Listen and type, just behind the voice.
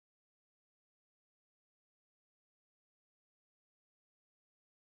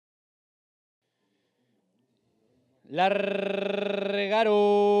Largaron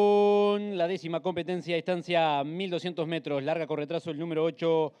la 10ª competencia a distancia 1200 metros. Larga con retraso el número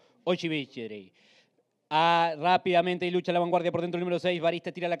 8, Ochibichiri. Rápidamente y lucha a la vanguardia por dentro el número 6.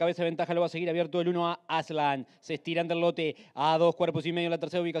 Barista tira la cabeza de ventaja, lo va a seguir abierto el 1 ASLAN. Se estira ante el lote a 2 cuerpos y medio. La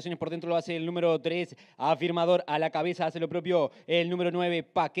tercera ubicación es por dentro, lo hace el número 3. Afirmador a la cabeza, hace lo propio el número 9.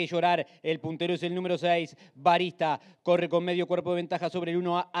 Pa' qué llorar. El puntero es el número 6. Barista corre con medio cuerpo de ventaja sobre el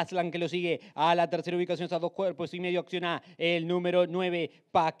 1 ASLAN que lo sigue. A la tercera ubicación es a 2 cuerpos y medio. Acciona el número 9.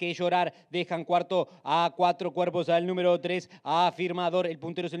 Pa' qué llorar. Dejan cuarto a 4 cuerpos al número 3. Afirmador. El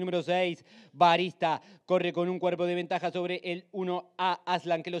puntero es el número 6. Barista corre con un cuerpo de ventaja sobre el 1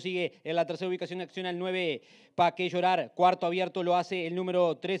 ASLAN que lo sigue. En la tercera ubicación acciona el 9. Pa' qué llorar. Cuarto abierto lo hace el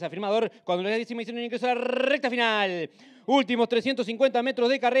número 3. Afirmador. Cuando la 10ª hicieron ingreso a la recta final. Últimos 350 metros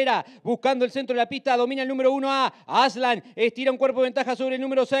de carrera. Buscando el centro de la pista. Domina el número 1 ASLAN. Estira un cuerpo de ventaja sobre el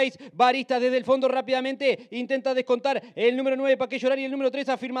número 6. Barista desde el fondo rápidamente. Intenta descontar el número 9. Pa' qué llorar. Y el número 3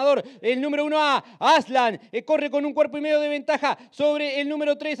 Afirmador. El número 1 ASLAN. Corre con un cuerpo y medio de ventaja sobre el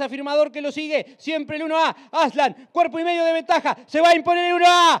número 3 Afirmador que lo sigue. Siempre el 1 ASLAN. Cuerpo y medio de ventaja. Se va a imponer el 1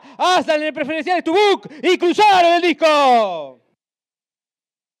 ASLAN en el preferencial Stubuk. Y cruzaron el disco.